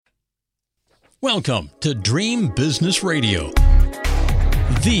Welcome to Dream Business Radio,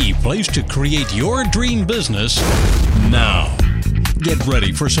 the place to create your dream business now. Get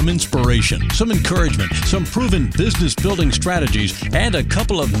ready for some inspiration, some encouragement, some proven business building strategies, and a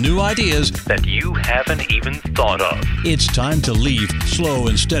couple of new ideas that you haven't even thought of. It's time to leave slow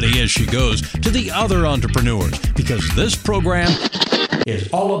and steady as she goes to the other entrepreneurs, because this program is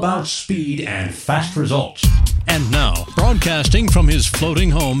all about speed and fast results. And now, broadcasting from his floating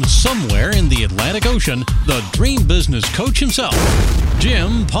home somewhere in the Atlantic Ocean, the Dream Business Coach himself,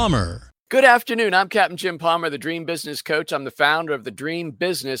 Jim Palmer. Good afternoon. I'm Captain Jim Palmer, the Dream Business Coach. I'm the founder of the Dream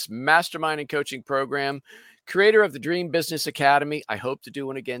Business Mastermind and Coaching Program, creator of the Dream Business Academy. I hope to do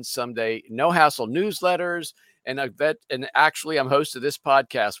one again someday. No Hassle newsletters. And actually, I'm host of this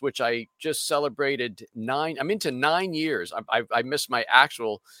podcast, which I just celebrated I'm into 9 years. I missed my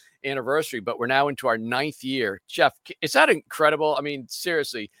actual anniversary, but we're now into our 9th year. Jeff, is that incredible? I mean,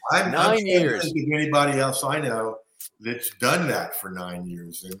 seriously, I'm 9 years. Of anybody else I know that's done that for 9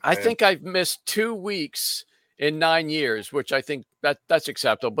 years. I think I've missed 2 weeks in 9 years, which I think that's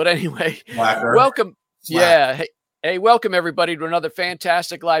acceptable. But anyway, welcome. Yeah. Hey, welcome everybody to another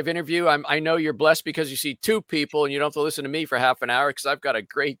fantastic live interview. I know you're blessed because you see two people and you don't have to listen to me for half an hour because I've got a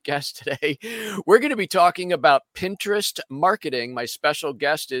great guest today. We're going to be talking about Pinterest marketing. My special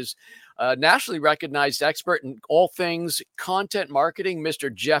guest is a nationally recognized expert in all things content marketing,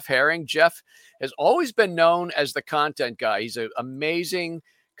 Mr. Jeff Herring. Jeff has always been known as the content guy. He's an amazing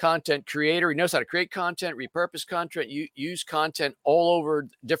content creator. He knows how to create content, repurpose content, use content all over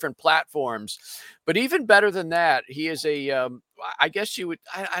different platforms. But even better than that, he is I guess you would,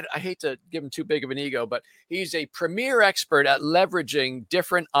 I hate to give him too big of an ego, but he's a premier expert at leveraging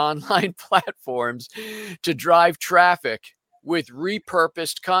different online platforms to drive traffic with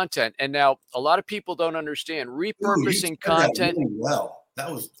repurposed content. And now a lot of people don't understand repurposing content. Really well.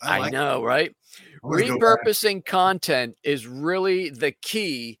 I know, right? Repurposing content is really the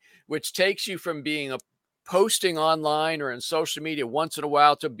key, which takes you from being posting online or in social media once in a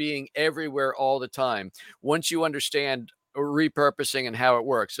while to being everywhere all the time, once you understand repurposing and how it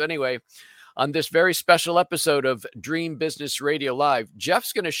works. So anyway, on this very special episode of Dream Business Radio Live,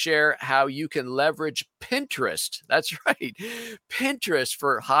 Jeff's going to share how you can leverage Pinterest. That's right. Pinterest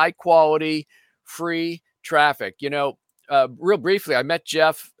for high quality, free traffic. You know, real briefly, I met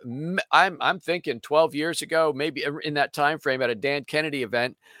Jeff, I'm thinking 12 years ago, maybe in that time frame at a Dan Kennedy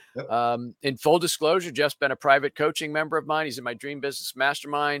event. Yep. In full disclosure, Jeff's been a private coaching member of mine. He's in my Dream Business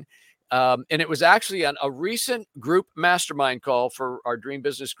Mastermind. And it was actually on a recent group mastermind call for our Dream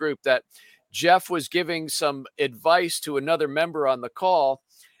Business group that Jeff was giving some advice to another member on the call.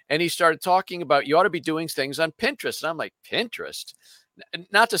 And he started talking about, you ought to be doing things on Pinterest. And I'm like, Pinterest?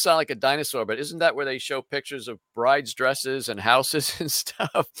 Not to sound like a dinosaur, but isn't that where they show pictures of brides' dresses and houses and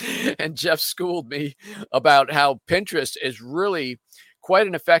stuff? And Jeff schooled me about how Pinterest is really quite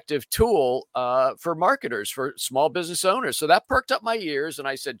an effective tool for marketers, for small business owners. So that perked up my ears. And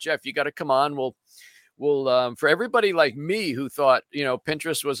I said, Jeff, you got to come on. We'll for everybody like me who thought,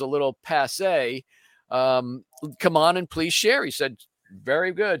 Pinterest was a little passé, come on and please share. He said,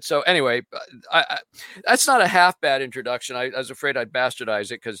 very good. So anyway, that's not a half bad introduction. I was afraid I'd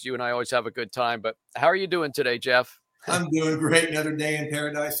bastardize it because you and I always have a good time. But how are you doing today, Jeff? I'm doing great. Another day in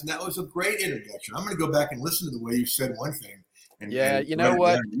paradise. And that was a great introduction. I'm going to go back and listen to the way you said one thing. And you know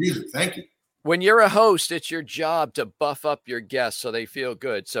what? Thank you. When you're a host, it's your job to buff up your guests so they feel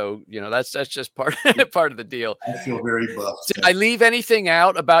good. So, that's just part of the deal. I feel very buffed. Did I leave anything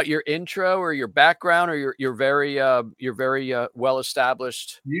out about your intro or your background or your very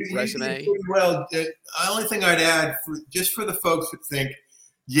well-established resume? Well, the only thing I'd add just for the folks that think,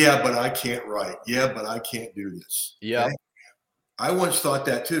 yeah, but I can't write. Yeah, but I can't do this. Yeah. Okay? I once thought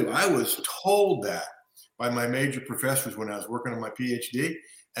that too. I was told that by my major professors when I was working on my PhD.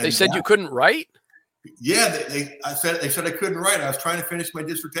 And they said you couldn't write? Yeah, they said I couldn't write. I was trying to finish my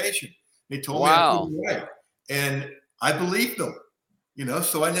dissertation. They told me I couldn't write, and I believed them.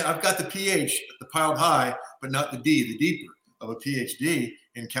 So I've got the PH, the piled high, but not the D, the deeper of a PhD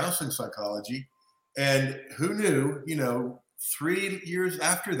in counseling psychology. And who knew? 3 years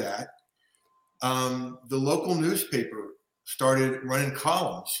after that, the local newspaper started running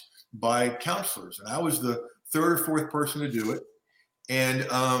columns by counselors, and I was the third or fourth person to do it. And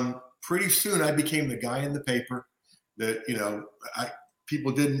pretty soon I became the guy in the paper that,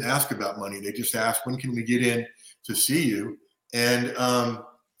 people didn't ask about money. They just asked, when can we get in to see you? And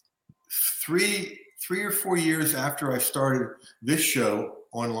 3 or 4 years after I started this show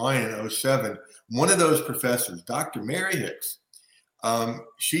online in 2007, one of those professors, Dr. Mary Hicks,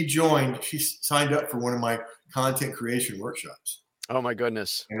 she signed up for one of my content creation workshops. Oh my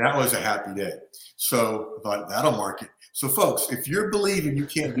goodness. And that was a happy day. So I thought that'll mark it. So folks, if you're believing you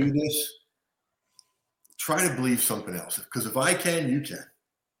can't do this, try to believe something else. Because if I can, you can.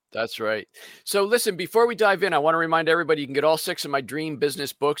 That's right. So listen, before we dive in, I want to remind everybody you can get all 6 of my dream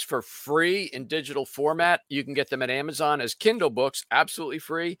business books for free in digital format. You can get them at Amazon as Kindle books, absolutely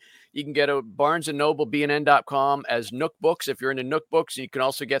free. You can get a Barnes & Noble, BNN.com as Nook books if you're into Nook books. You can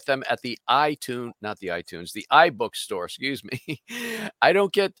also get them at the the iBook store, excuse me. I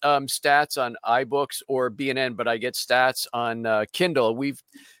don't get stats on iBooks or BNN, but I get stats on Kindle.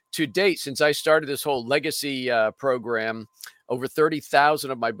 To date, since I started this whole legacy program, over 30,000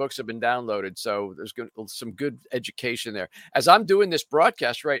 of my books have been downloaded. So there's some good education there. As I'm doing this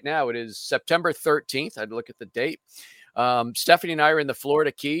broadcast right now, it is September 13th. I'd look at the date. Stephanie and I are in the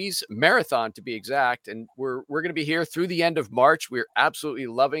Florida Keys Marathon, to be exact. And we're going to be here through the end of March. We're absolutely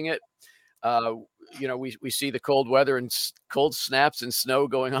loving it. We see the cold weather and cold snaps and snow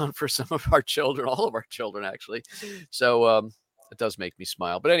going on for some of our children, all of our children, actually. So, it does make me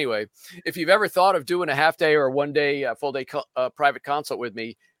smile. But anyway, if you've ever thought of doing a half day or a 1 day, full day private consult with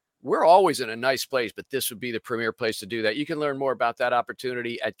me, we're always in a nice place, but this would be the premier place to do that. You can learn more about that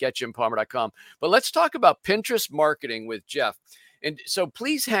opportunity at getjimpalmer.com. But let's talk about Pinterest marketing with Jeff. And so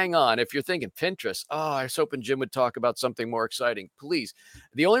please hang on. If you're thinking Pinterest, I was hoping Jim would talk about something more exciting. Please.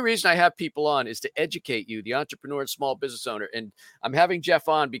 The only reason I have people on is to educate you, the entrepreneur and small business owner. And I'm having Jeff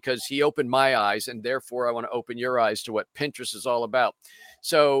on because he opened my eyes, and therefore I want to open your eyes to what Pinterest is all about.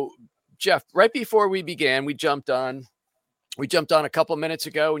 So Jeff, right before we began, we jumped on a couple of minutes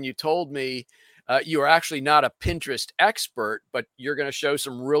ago, and you told me you are actually not a Pinterest expert, but you're going to show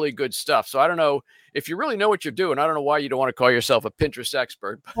some really good stuff. So I don't know if you really know what you're doing. I don't know why you don't want to call yourself a Pinterest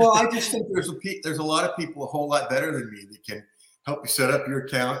expert. Well, I just think there's a lot of people a whole lot better than me that can help you set up your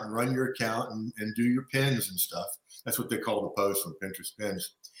account and run your account and do your pins and stuff. That's what they call the posts on Pinterest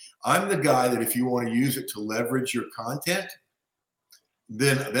pins. I'm the guy that if you want to use it to leverage your content,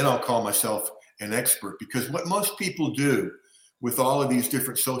 then I'll call myself an expert, because what most people do with all of these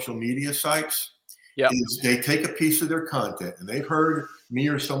different social media sites is they take a piece of their content, and they've heard me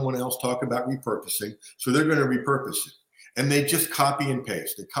or someone else talk about repurposing, so they're going to repurpose it. And they just copy and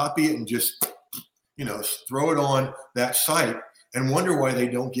paste. They copy it and just, throw it on that site and wonder why they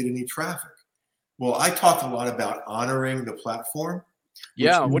don't get any traffic. Well, I talked a lot about honoring the platform.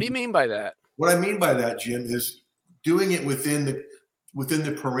 Yeah. What do you mean by that? What I mean by that, Jim, is doing it within the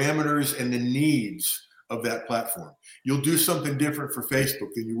parameters and the needs of that platform. You'll do something different for Facebook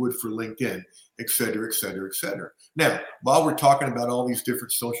than you would for LinkedIn, et cetera, et cetera, et cetera. Now, while we're talking about all these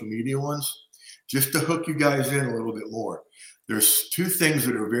different social media ones, just to hook you guys in a little bit more, there's 2 things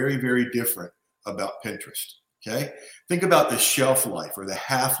that are very, very different about Pinterest, okay? Think about the shelf life or the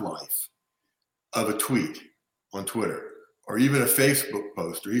half-life of a tweet on Twitter, or even a Facebook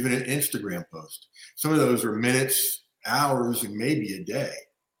post, or even an Instagram post. Some of those are minutes, hours, and maybe a day.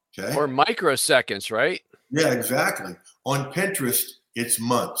 Okay. Or microseconds, right? Yeah, exactly. On Pinterest, it's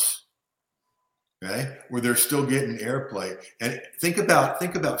months. Okay, where they're still getting airplay. And think about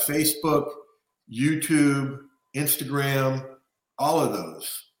Facebook, YouTube, Instagram, all of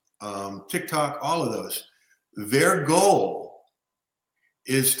those, TikTok, all of those. Their goal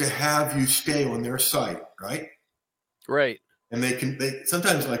is to have you stay on their site, right? Right. And they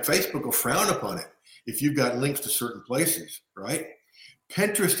sometimes, like Facebook, will frown upon it if you've got links to certain places, right?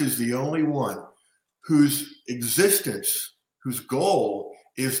 Pinterest is the only one whose goal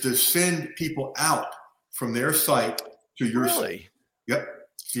is to send people out from their site to your site. Yep,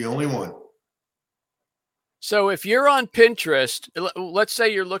 it's the only one. So if you're on Pinterest, let's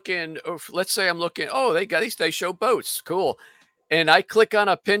say you're looking, let's say I'm looking, they show boats. Cool. And I click on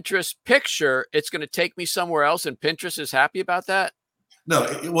a Pinterest picture, it's going to take me somewhere else, and Pinterest is happy about that? No,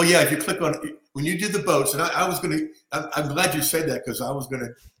 well, yeah, if you click on, when you do the boats, and I'm glad you said that, because I was going to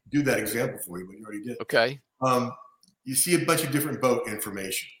do that example for you, but you already did. Okay. You see a bunch of different boat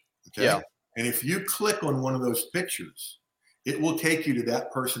information. Okay. Yeah. And if you click on one of those pictures, it will take you to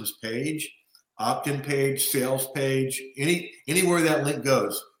that person's page, opt-in page, sales page, anywhere that link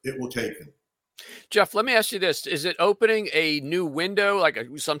goes, it will take them. Jeff, let me ask you this. Is it opening a new window?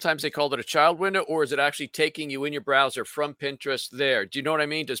 Sometimes they call it a child window, or is it actually taking you in your browser from Pinterest there? Do you know what I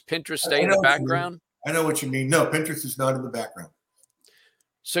mean? Does Pinterest stay in the background? I know what you mean. No, Pinterest is not in the background.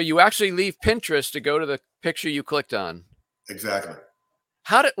 So you actually leave Pinterest to go to the picture you clicked on. Exactly.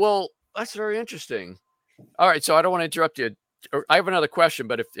 Well, that's very interesting. All right. So I don't want to interrupt you. I have another question,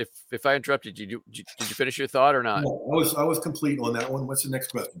 but if I interrupted you, did you finish your thought or not? No, I was complete on that one. What's the next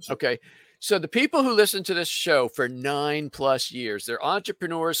question? Okay. So the people who listen to this show for 9+ years, they're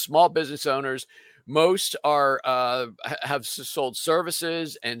entrepreneurs, small business owners. Most are have sold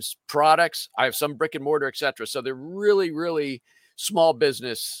services and products. I have some brick and mortar, etc. So they're really, really small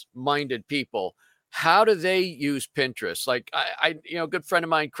business minded people. How do they use Pinterest? Like I a good friend of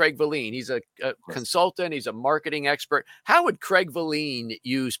mine, Craig Valine, he's a consultant. He's a marketing expert. How would Craig Valine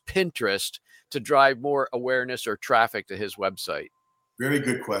use Pinterest to drive more awareness or traffic to his website? Very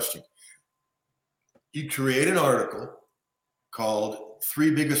good question. You create an article called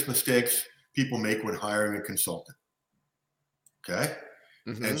 3 Biggest Mistakes People Make When Hiring a Consultant. Okay.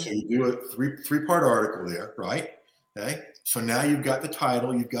 Mm-hmm. And so you do a three-part article there, right? Okay. So now you've got the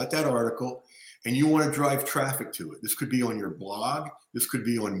title, you've got that article, and you want to drive traffic to it. This could be on your blog, this could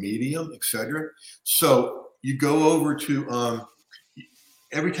be on Medium, etc. So you go over to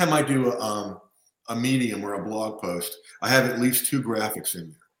every time I do a Medium or a blog post, I have at least 2 graphics in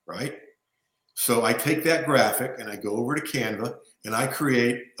there, right? So I take that graphic and I go over to Canva and I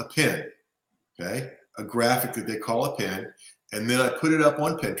create a pin, okay? A graphic that they call a pin, and then I put it up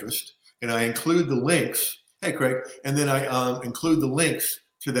on Pinterest and I include the links. Hey, Craig. And then I include the links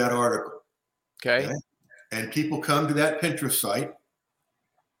to that article. Okay. And people come to that Pinterest site,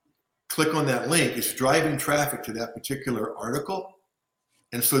 click on that link. It's driving traffic to that particular article.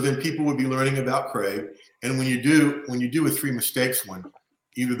 And so then people would be learning about Craig. And when you do a 3 mistakes one,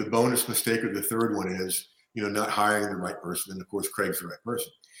 either the bonus mistake or the third one is, not hiring the right person. And of course, Craig's the right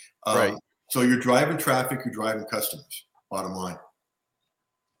person. Right. So you're driving traffic, you're driving customers, bottom line.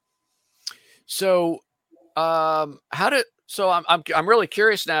 So I'm really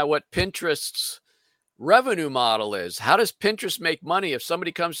curious now what Pinterest's revenue model is. How does Pinterest make money if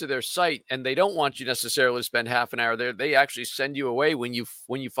somebody comes to their site and they don't want you necessarily to spend half an hour there? They actually send you away when you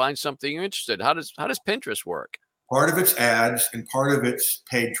find something you're interested in. How does Pinterest work? Part of it's ads and part of it's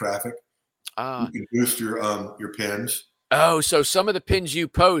paid traffic. You can boost your pins. Oh, so some of the pins you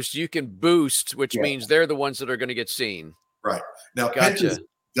post, you can boost, which means they're the ones that are going to get seen. Right. Now, Gotcha. Pinterest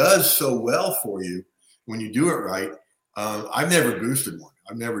does so well for you when you do it right. I've never boosted one.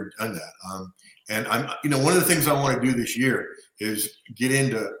 I've never done that. And one of the things I want to do this year is get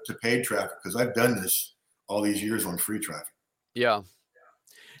into paid traffic, because I've done this all these years on free traffic. Yeah.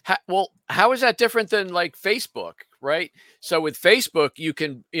 How is that different than like Facebook, right? So with Facebook, you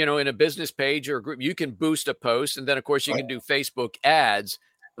can, in a business page or a group, you can boost a post, and then of course you can do Facebook ads.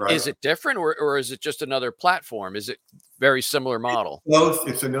 Right. Is it different, or is it just another platform? Is it very similar model? Both.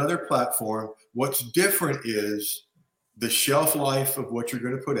 It's another platform. What's different is the shelf life of what you're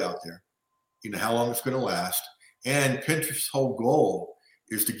going to put out there, how long it's going to last. And Pinterest's whole goal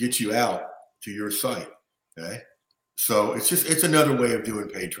is to get you out to your site. Okay. So it's another way of doing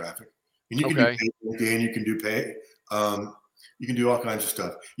paid traffic. And you can do paid LinkedIn, you can do pay, you can do all kinds of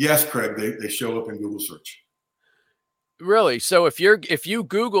stuff. Yes, Craig, they show up in Google search. Really? So if you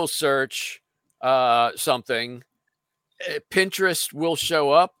Google search something, Pinterest will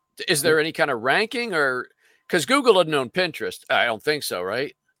show up. Is there any kind of ranking, or because Google doesn't own Pinterest? I don't think so,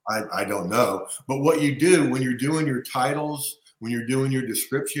 right? I don't know. But what you do when you're doing your titles, when you're doing your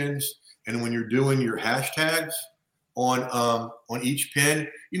descriptions, and when you're doing your hashtags on each pin,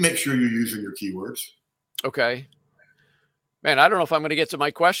 you make sure you're using your keywords. Okay. Man, I don't know if I'm going to get to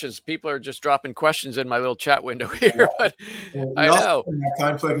my questions. People are just dropping questions in my little chat window here, but I know.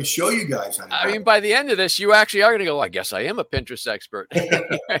 Time so I can show you guys. I mean, by the end of this, you actually are going to go, I guess I am a Pinterest expert.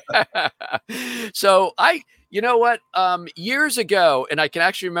 So you know what? Years ago, and I can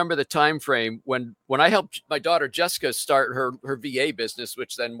actually remember the time frame when I helped my daughter Jessica start her VA business,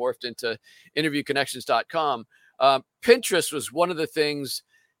 which then morphed into interviewconnections.com. Pinterest was one of the things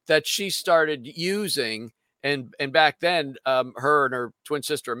that she started using. And back then, her and her twin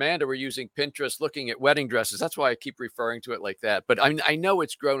sister Amanda were using Pinterest looking at wedding dresses. That's why I keep referring to it like that. But I know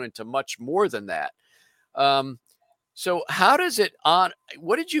it's grown into much more than that. So how does it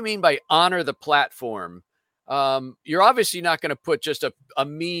what did you mean by honor the platform? You're obviously not going to put just a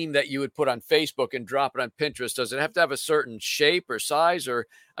meme that you would put on Facebook and drop it on Pinterest. Does it have to have a certain shape or size? Or,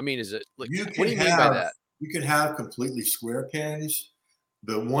 I mean, is it like, what do you mean by that? You can have completely square pins.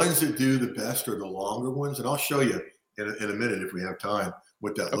 The ones that do the best are the longer ones. And I'll show you in a minute, if we have time,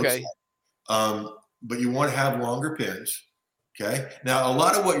 what that looks like. But you want to have longer pins. Okay. Now, a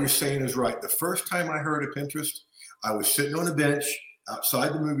lot of what you're saying is right. The first time I heard of Pinterest, I was sitting on a bench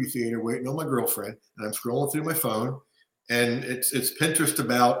outside the movie theater waiting on my girlfriend, and I'm scrolling through my phone, and it's Pinterest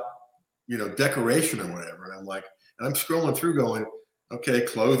about, decoration or whatever. And I'm scrolling through going, okay,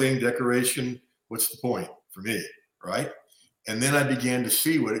 clothing, decoration, what's the point for me? Right. And then I began to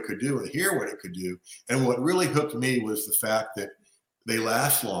see what it could do and hear what it could do. And what really hooked me was the fact that they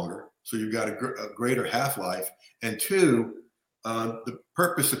last longer. So you've got a greater half-life. And 2, the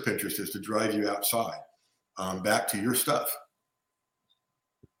purpose of Pinterest is to drive you outside, back to your stuff.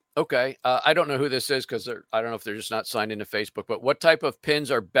 Okay. I don't know who this is because I don't know if they're just not signed into Facebook, but what type of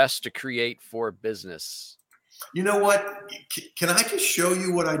pins are best to create for business? You know what? Can I just show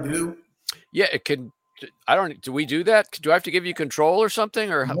you what I do? Yeah, it can. Do we do that? Do I have to give you control or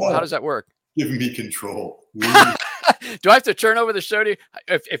something, or how does that work? Give me control. Do I have to turn over the show to you?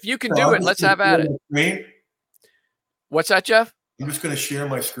 If you can do it, let's have at it. What's that, Jeff? I'm just going to share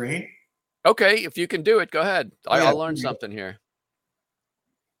my screen. Okay, if you can do it, go ahead. I'll learn something here.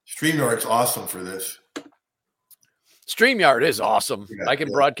 StreamYard's awesome for this. StreamYard is awesome. I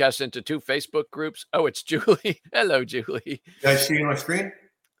can broadcast into 2 Facebook groups. Oh, it's Julie. Hello, Julie. Can I see my screen?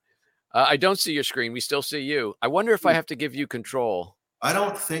 I don't see your screen. We still see you. I wonder if I have to give you control. I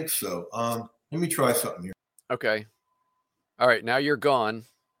don't think so. Let me try something here. Okay. All right. Now you're gone.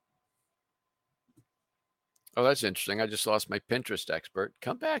 Oh, that's interesting. I just lost my Pinterest expert.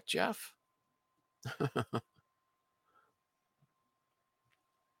 Come back, Jeff.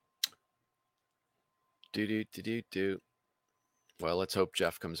 Do. Well, let's hope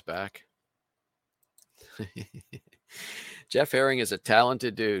Jeff comes back. Jeff Herring is a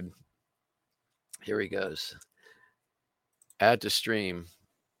talented dude. Here he goes. Add to stream.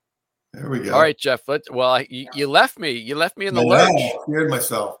 There we go. All right, Jeff. You left me. You left me in the lurch. I scared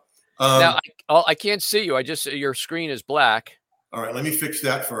myself. Now I can't see you. Your screen is black. All right, let me fix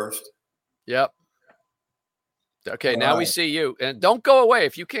that first. Yep. Okay, now we see you. And don't go away.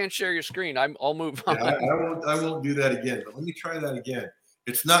 If you can't share your screen, I'll move on. I won't do that again, but let me try that again.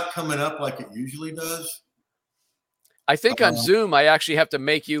 It's not coming up like it usually does. I think on Zoom, I actually have to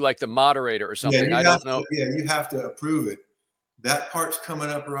make you like the moderator or something. Yeah, I don't know. You have to approve it. That part's coming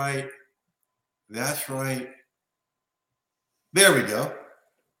up right. That's right. There we go.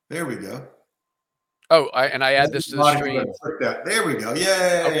 Oh, I add this to the stream. There we go.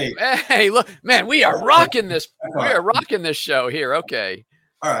 Yay. Oh, hey, look, man, we are rocking this. We are rocking this show here. Okay.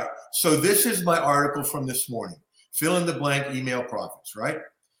 All right. So this is my article from this morning. Fill in the blank email profits, right?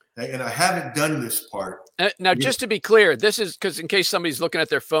 And I haven't done this part. Now, just to be clear, this is because in case somebody's looking at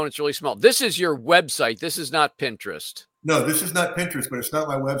their phone, it's really small. This is your website. This is not Pinterest. No, this is not Pinterest, but it's not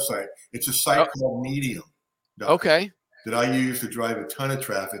my website. It's a site called Medium. Okay. That I use to drive a ton of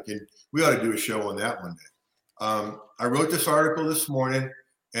traffic. And we ought to do a show on that one day. I wrote this article this morning,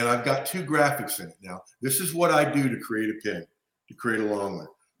 and I've got 2 graphics in it now. This is what I do to create a pin, to create a long one.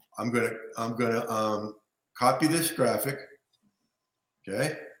 I'm gonna copy this graphic.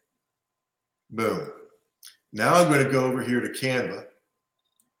 Okay. Boom. Now I'm going to go over here to Canva,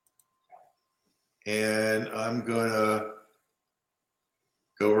 and I'm going to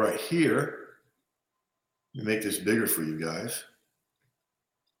go right here and make this bigger for you guys.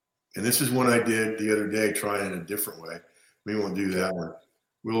 And this is one I did the other day, trying it a different way. We won't do that one.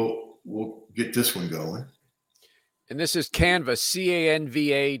 We'll get this one going. And this is Canva,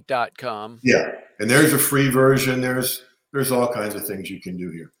 CANVA.com. Yeah. And there's a free version. There's all kinds of things you can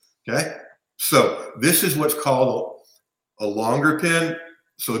do here. Okay. So this is what's called a longer pin.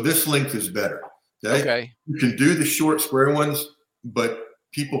 So this length is better. Okay. You can do the short square ones, but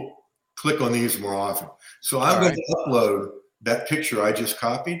people click on these more often. So I'm going to upload that picture I just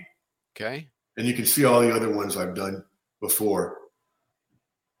copied. Okay. And you can see all the other ones I've done before.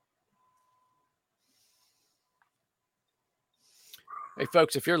 Hey,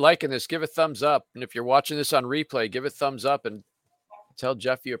 folks, if you're liking this, give a thumbs up. And if you're watching this on replay, give a thumbs up and tell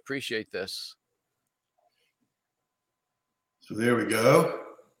Jeff you appreciate this. So there we go.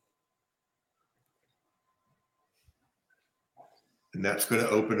 And that's going to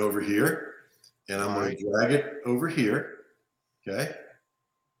open over here. And I'm going to drag it over here. Okay.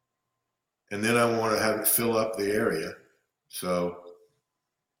 And then I want to have it fill up the area. So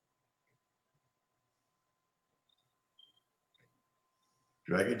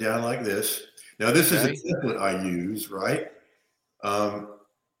drag it down like this. Now this is a template I use, right?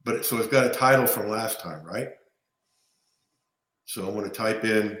 But so it's got a title from last time, right? So I'm going to type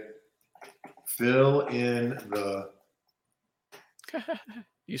in, fill in the.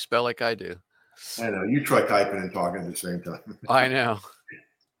 You spell like I do. I know. You try typing and talking at the same time. I know.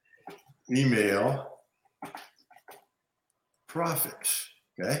 Email profits.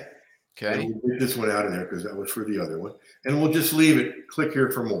 Okay. Okay. And we'll get this one out of there because that was for the other one. And we'll just leave it. Click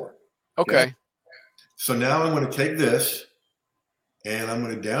here for more. Okay. So now I'm going to take this and I'm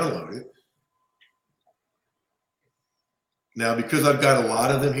going to download it. Now, because I've got a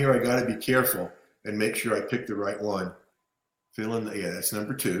lot of them here, I got to be careful and make sure I pick the right one. Fill in that's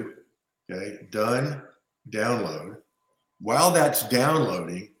number 2. Okay. Done. Download. While that's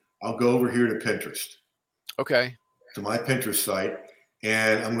downloading, I'll go over here to Pinterest. Okay. to my Pinterest site,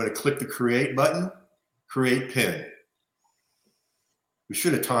 and I'm going to click the create button, create pin. We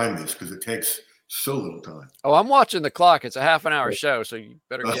should have timed this because it takes so little time. Oh, I'm watching the clock. It's a half an hour show, so you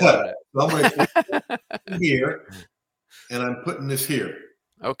better get on it. So I'm going to click here, and I'm putting this here.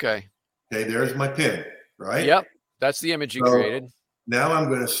 Okay. Okay, there's my pin, right? Yep, that's the image you created. Now I'm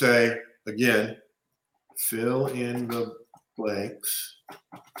going to say, again, fill in the blanks.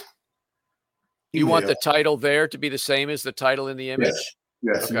 You want the title there to be the same as the title in the image?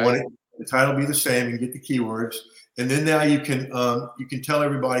 Yes. Okay. You want the title to be the same and get the keywords. And then now you can tell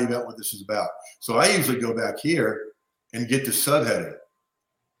everybody about what this is about. So I usually go back here and get the subheading.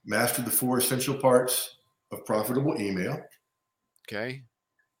 Master the 4 essential parts of profitable email. Okay.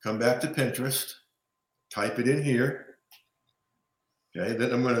 Come back to Pinterest. Type it in here. Okay.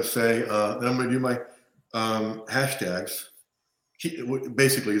 Then I'm going to say, then I'm going to do my hashtags.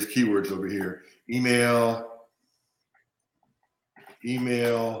 Basically, it's keywords over here. Email.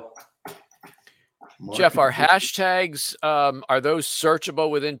 Jeff, are hashtags, are those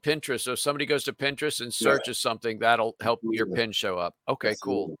searchable within Pinterest? So if somebody goes to Pinterest and searches something, that'll help your pin show up. Okay,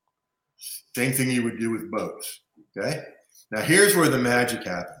 cool. Same thing you would do with boats. Okay. Now here's where the magic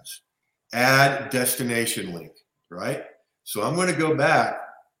happens. Add destination link, right? So I'm going to go back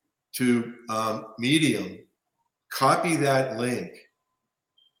to Medium, copy that link,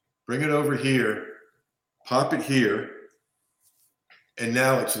 bring it over here, pop it here, and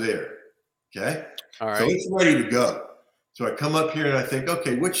now it's there. Okay. All right. So it's ready to go. So I come up here and I think,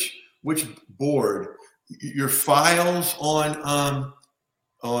 okay, which board? Your files on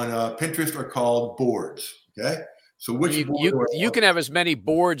Pinterest are called boards. Okay. So which you can have as many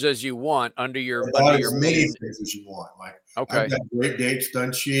boards as you want under your many things as you want. Like okay. I've got great dates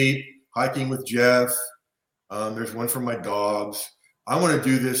done cheap, hiking with Jeff. There's one for my dogs. I want to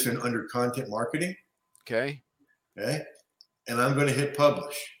do this in under content marketing. Okay. Okay. And I'm going to hit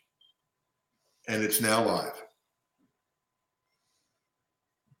publish. And it's now live.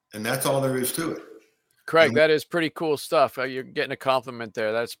 And that's all there is to it. Craig, that is pretty cool stuff. You're getting a compliment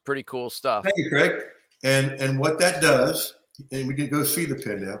there. That's pretty cool stuff. Thank you, Craig. And what that does, and we can go see the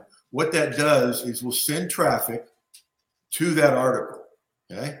pin now, what that does is we'll send traffic to that article.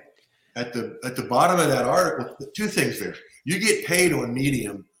 Okay. At the bottom of that article, 2 things there. You get paid on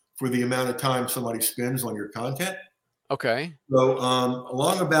Medium for the amount of time somebody spends on your content. Okay. So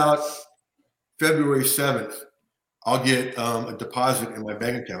along about February 7th, I'll get a deposit in my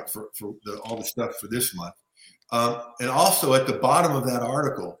bank account for all the stuff for this month. And also at the bottom of that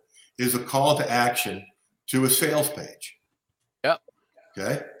article is a call to action to a sales page. Yep.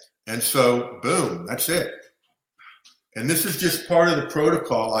 Okay. And so, boom, that's it. And this is just part of the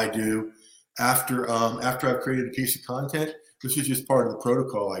protocol I do after I've created a piece of content. This is just part of the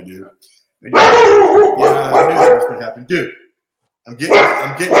protocol I do. And yeah, I knew that was going to happen. Dude, I'm getting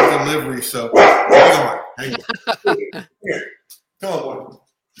a delivery, so hang on. Here. Come on, boy.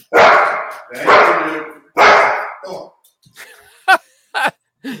 Thank you. Come on.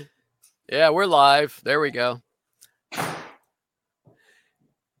 Yeah, we're live. There we go.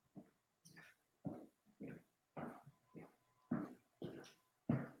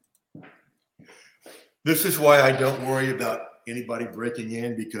 This is why I don't worry about anybody breaking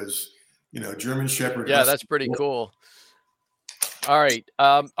in because, German Shepherd. Yeah, that's pretty cool. All right.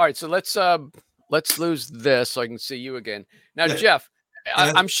 All right. So let's lose this so I can see you again. Now, yeah. Jeff,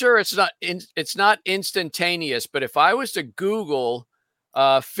 I'm sure it's not instantaneous, but if I was to Google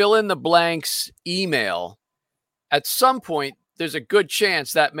fill in the blanks email, at some point, there's a good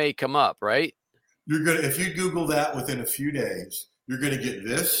chance that may come up, right? If you Google that within a few days, you're going to get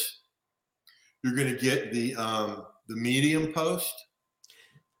this. You're going to get the Medium post.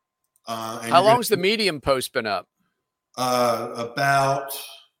 How long's the Medium post been up? About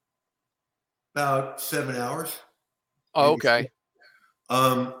 7 hours. Oh, okay.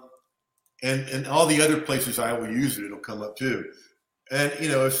 And all the other places I will use it, it'll come up too. And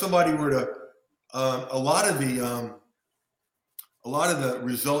if somebody were to, a lot of the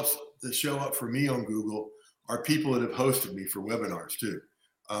results that show up for me on Google are people that have hosted me for webinars too.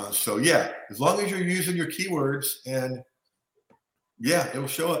 So yeah, as long as you're using your keywords, and yeah, it will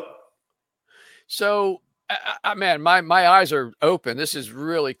show up. So, man, my eyes are open. This is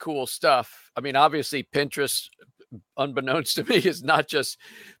really cool stuff. I mean, obviously, Pinterest, unbeknownst to me, is not just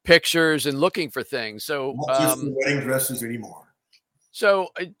pictures and looking for things. So, not just the wedding dresses anymore.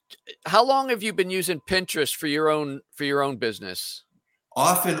 So, how long have you been using Pinterest for your own business?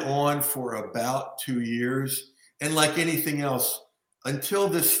 Off and on for about 2 years, and like anything else, until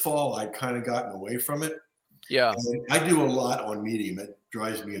this fall, I'd kind of gotten away from it. Yeah, and I do a lot on Medium. It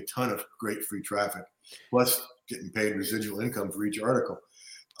drives me a ton of great free traffic. Plus, getting paid residual income for each article.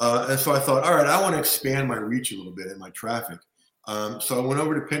 And so I thought, all right, I want to expand my reach a little bit and my traffic. So I went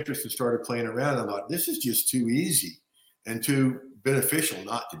over to Pinterest and started playing around. I thought, this is just too easy and too beneficial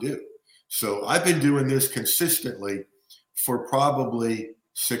not to do. So I've been doing this consistently for probably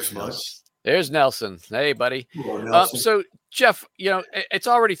 6 months. There's Nelson. Hey, buddy. Nelson. So Jeff, it's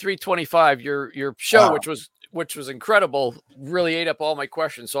already 3:25. Your show, wow, which was incredible, really ate up all my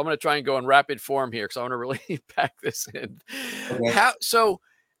questions. So I'm going to try and go in rapid form here because I want to really pack this in. Okay.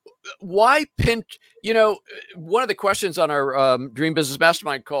 Why one of the questions on our Dream Business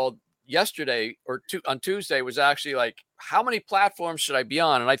Mastermind called yesterday on Tuesday was actually like, how many platforms should I be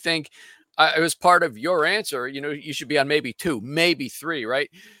on? And I think it was part of your answer. You should be on maybe 2, maybe 3, right?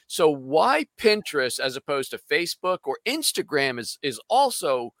 So why Pinterest as opposed to Facebook or Instagram is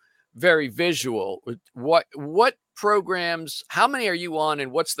also very visual? What programs, how many are you on,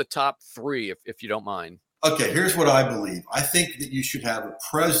 and what's the top 3 if you don't mind? Okay, here's what I believe. I think that you should have a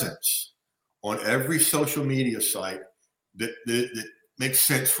presence on every social media site that makes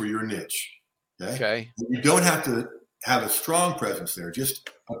sense for your niche. Okay. You don't have to have a strong presence there, just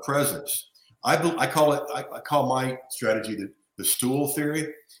a presence. I call my strategy the stool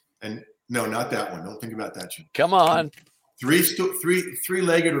theory. And no, not that one. Don't think about that, Jim. Come on.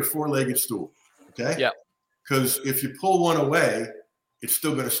 Three-legged or 4-legged stool. Okay. Yeah. Because if you pull one away, it's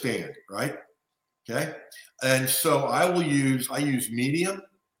still going to stand, right? Okay. And so I use Medium,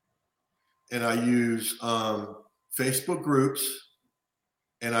 and I use Facebook groups,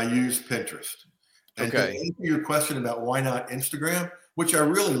 and I use Pinterest. And to answer your question about why not Instagram, which I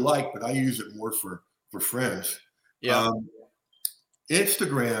really like, but I use it more for friends. Yeah.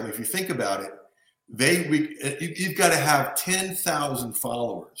 Instagram, if you think about it, you've got to have 10,000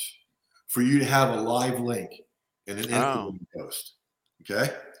 followers for you to have a live link in an Instagram post.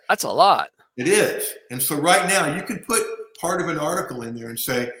 Okay. That's a lot. It is. And so right now you can put part of an article in there and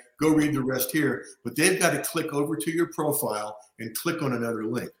say, go read the rest here, but they've got to click over to your profile and click on another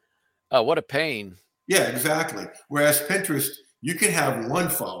link. Oh, what a pain. Yeah, exactly. Whereas Pinterest, you can have 1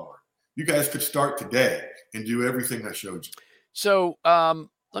 follower. You guys could start today and do everything I showed you. So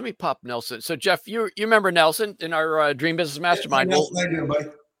let me pop Nelson. So Jeff, you remember Nelson in our Dream Business Mastermind? Yeah, Nelson, I do, buddy.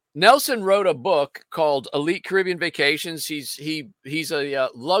 Nelson wrote a book called Elite Caribbean Vacations. He's a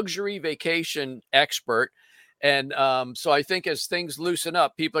luxury vacation expert. And so I think as things loosen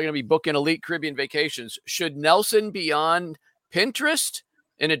up, people are going to be booking Elite Caribbean Vacations. Should Nelson be on Pinterest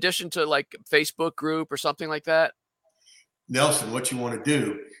in addition to like Facebook group or something like that? Nelson, what you want to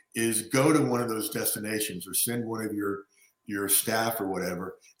do is go to one of those destinations or send one of your staff or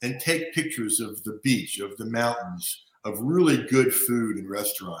whatever and take pictures of the beach, of the mountains, of really good food and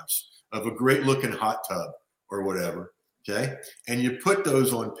restaurants, of a great looking hot tub or whatever. Okay. And you put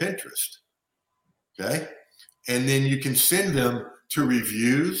those on Pinterest. Okay. And then you can send them to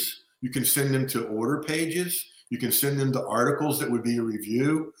reviews. You can send them to order pages. You can send them to articles that would be a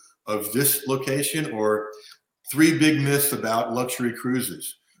review of this location, or 3 big myths about luxury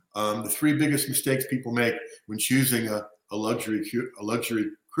cruises. The 3 biggest mistakes people make when choosing a luxury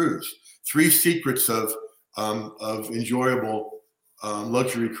cruise. 3 secrets of enjoyable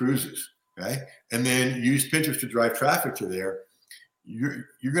luxury cruises. Okay, and then use Pinterest to drive traffic to there.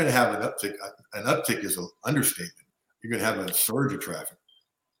 You're going to have an uptick. An uptick is an understatement. You're going to have a surge of traffic.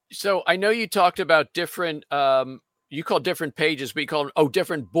 So I know you talked about different. You call different pages, but you call them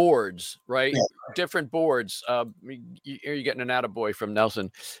different boards, right? Yeah. Different boards. You're getting an attaboy from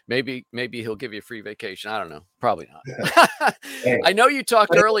Nelson. Maybe he'll give you a free vacation. I don't know. Probably not. I know you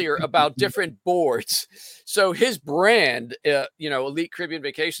talked earlier about different boards. So his brand, Elite Caribbean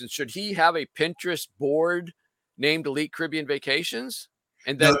Vacations, should he have a Pinterest board named Elite Caribbean Vacations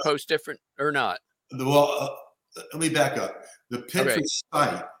and then post different or not? Well, let me back up. The Pinterest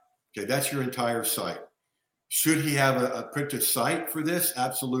site, okay, that's your entire site. Should he have a Pinterest site for this?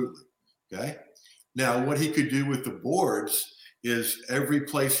 Absolutely. Okay. Now, what he could do with the boards is every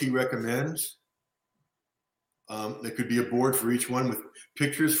place he recommends, there could be a board for each one with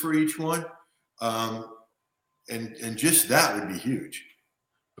pictures for each one. And just that would be huge.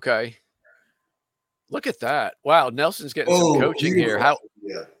 Okay. Look at that. Wow. Nelson's getting some coaching here.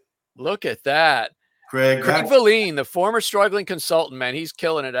 Look at that. Craig Valine, the former struggling consultant, man, he's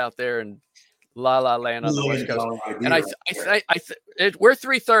killing it out there in La La Land on the West Coast. And we're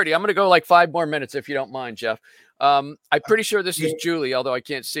 3:30. I'm going to go like 5 more minutes if you don't mind, Jeff. I'm pretty sure this is Julie, although I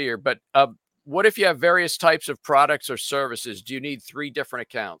can't see her. But what if you have various types of products or services? Do you need 3 different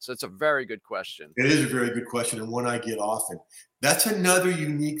accounts? That's a very good question. It is a very good question, and one I get often. That's another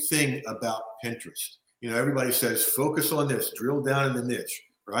unique thing about Pinterest. Everybody says, focus on this, drill down in the niche,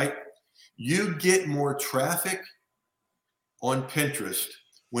 right? you get more traffic on Pinterest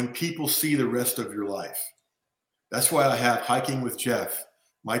when people see the rest of your life. That's why I have Hiking with Jeff,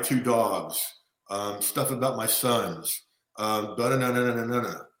 my 2 dogs, stuff about my sons,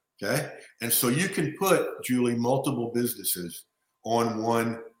 okay? And so you can put, Julie, multiple businesses on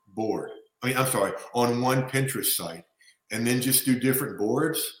one board. On one Pinterest site, and then just do different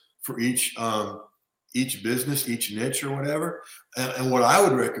boards for each business, each niche or whatever. And what I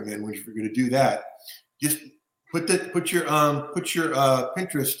would recommend when you're going to do that, just put your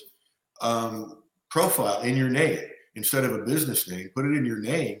Pinterest profile in your name instead of a business name. Put it in your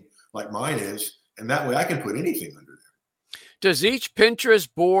name like mine is, and that way I can put anything under there. Does each Pinterest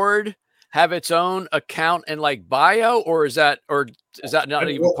board have its own account and like bio, or is that not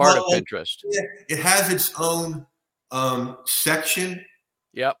even part of Pinterest? It has its own section.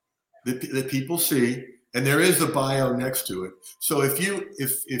 Yep. That people see, and there is a bio next to it. So if you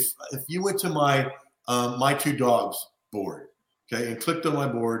went to my my 2 dogs board, okay, and clicked on my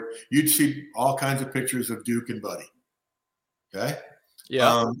board, you'd see all kinds of pictures of Duke and Buddy. Okay.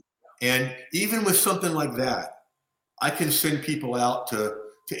 Yeah. And even with something like that, I can send people out to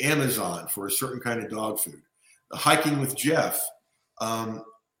Amazon for a certain kind of dog food. Hiking with Jeff,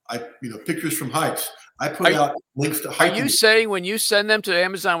 pictures from hikes. I put out links to hiking. Are you saying when you send them to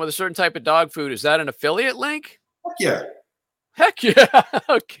Amazon with a certain type of dog food, is that an affiliate link? Heck yeah.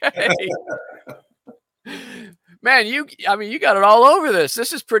 Okay. Man, you got it all over this.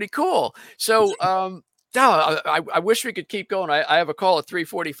 This is pretty cool. So, I wish we could keep going. I have a call at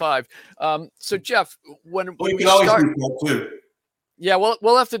 3:45. So Jeff, when we can always start, do that too. Yeah,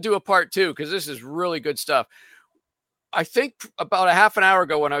 we'll have to do a part 2 because this is really good stuff. I think about a half an hour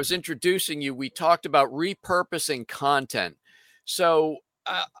ago when I was introducing you, we talked about repurposing content. So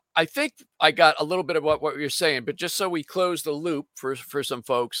I think I got a little bit of what you're saying, but just so we close the loop for some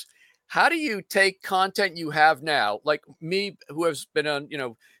folks, how do you take content you have now, like me, who has been on,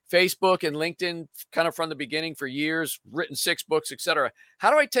 Facebook and LinkedIn kind of from the beginning for years, written 6 books, etc.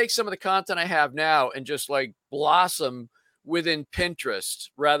 How do I take some of the content I have now and just like blossom within Pinterest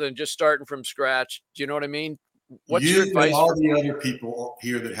rather than just starting from scratch? Do you know what I mean? What's your advice? And all the other people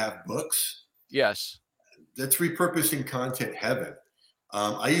here that have books. Yes. That's repurposing content heaven.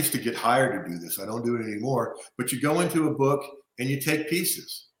 I used to get hired to do this. I don't do it anymore. But you go into a book and you take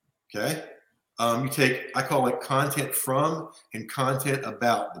pieces. Okay. I call it content from and content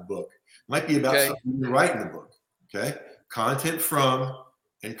about the book. It might be about something you write in the book. Okay. Content from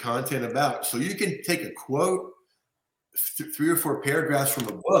and content about. So you can take a quote, 3 or 4 paragraphs from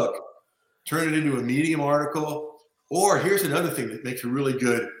a book, turn it into a Medium article. Or here's another thing that makes a really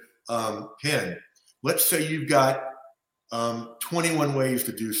good pen. Let's say you've got 21 ways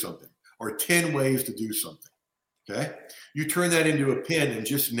to do something or 10 ways to do something. Okay. You turn that into a pen and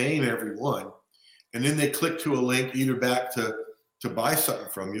just name every one. And then they click to a link either back to buy something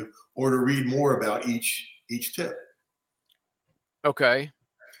from you or to read more about each tip. Okay.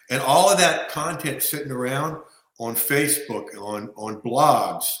 And all of that content sitting around on Facebook, on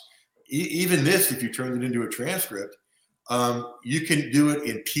blogs, even this, if you turn it into a transcript, you can do it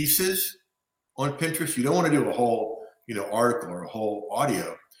in pieces on Pinterest. You don't want to do a whole, article or a whole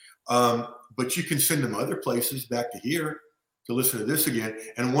audio, but you can send them other places back to here to listen to this again.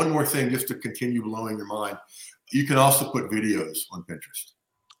 And one more thing, just to continue blowing your mind, you can also put videos on Pinterest.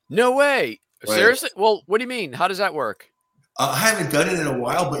 No way. Right. Seriously? Well, what do you mean? How does that work? I haven't done it in a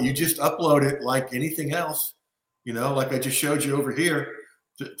while, but you just upload it like anything else. Like I just showed you over here,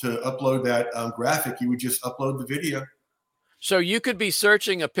 to upload that graphic, you would just upload the video. So you could be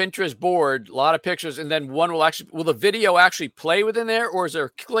searching a Pinterest board, a lot of pictures, and then will the video actually play within there, or is there a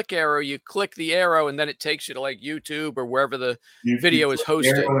click arrow? You click the arrow and then it takes you to like YouTube or wherever the video is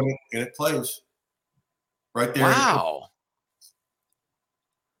hosted. And it plays right there. Wow.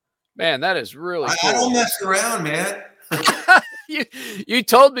 Man, that is really cool. I don't mess around, man. You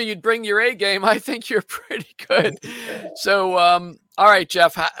told me you'd bring your A game. I think you're pretty good. So, all right,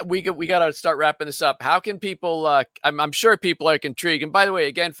 Jeff, we got to start wrapping this up. How can people, I'm sure people are intrigued. And by the way,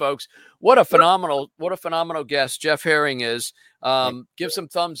 again, folks, what a phenomenal guest Jeff Herring is. Give some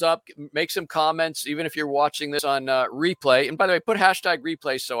thumbs up, make some comments, even if you're watching this on replay. And by the way, put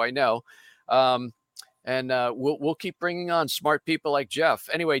 #replay so I know. And we'll keep bringing on smart people like Jeff.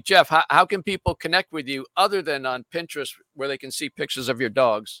 Anyway, Jeff, how can people connect with you other than on Pinterest where they can see pictures of your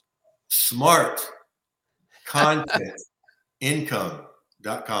dogs? Smart content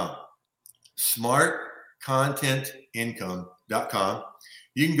income.com. smartcontentincome.com.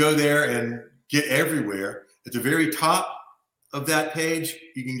 You can go there and get everywhere. At the very top of that page,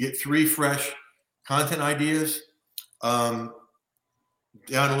 you can get 3 fresh content ideas.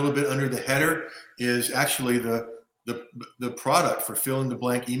 down a little bit under the header is actually the product for fill in the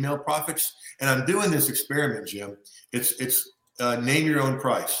blank email profits. And I'm doing this experiment, Jim. It's name your own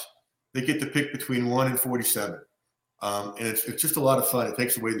price. They get to pick between 1 and 47. And it's just a lot of fun. It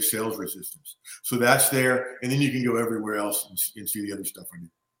takes away the sales resistance. So that's there. And then you can go everywhere else and see the other stuff I do.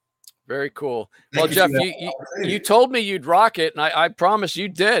 Very cool. Well, Jeff, you told me you'd rock it, and I promise you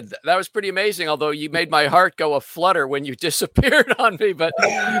did. That was pretty amazing, although you made my heart go aflutter when you disappeared on me. But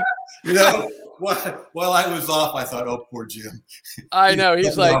while I was off, I thought, oh, poor Jim. I know.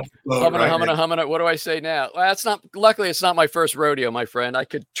 He's like, humming. What do I say now? Well, luckily, it's not my first rodeo, my friend. I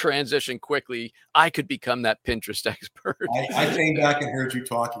could transition quickly. I could become that Pinterest expert. I came back and heard you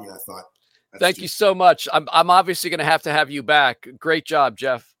talking, and I thought, thank you so much. I'm obviously going to have you back. Great job,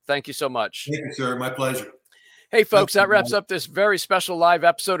 Jeff. Thank you so much. Thank you, sir. My pleasure. Hey, folks, that wraps up this very special live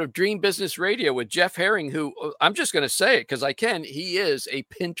episode of Dream Business Radio with Jeff Herring, who I'm just going to say it because I can. He is a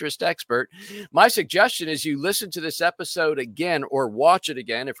Pinterest expert. My suggestion is you listen to this episode again or watch it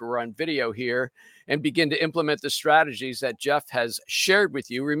again if we're on video here and begin to implement the strategies that Jeff has shared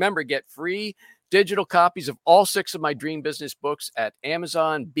with you. Remember, get free digital copies of all 6 of my Dream Business books at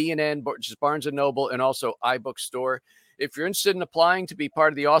Amazon, B&N, which is Barnes & Noble, and also iBookstore. If you're interested in applying to be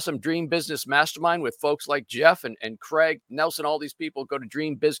part of the awesome Dream Business Mastermind with folks like Jeff and Craig Nelson, all these people, go to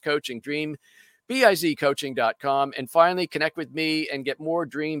Dream Biz Coaching, dreambizcoaching.com. And finally, connect with me and get more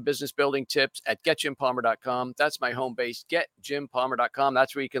dream business building tips at getjimpalmer.com. That's my home base, getjimpalmer.com.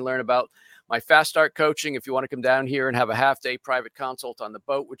 That's where you can learn about my Fast Start coaching if you want to come down here and have a half-day private consult on the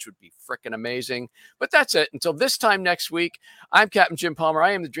boat, which would be freaking amazing. But that's it. Until this time next week, I'm Captain Jim Palmer.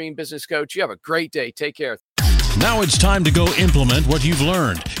 I am the Dream Business Coach. You have a great day. Take care. Now it's time to go implement what you've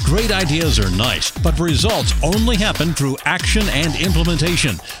learned. Great ideas are nice, but results only happen through action and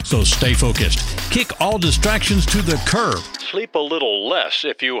implementation. So stay focused. Kick all distractions to the curb. Sleep a little less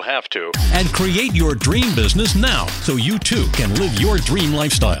if you have to. And create your dream business now so you too can live your dream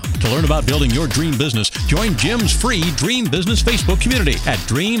lifestyle. To learn about building your dream business, join Jim's free Dream Business Facebook community at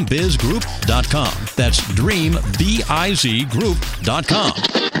dreambizgroup.com. That's dreambizgroup.com.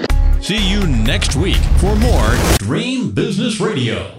 See you next week for more Dream Business Radio.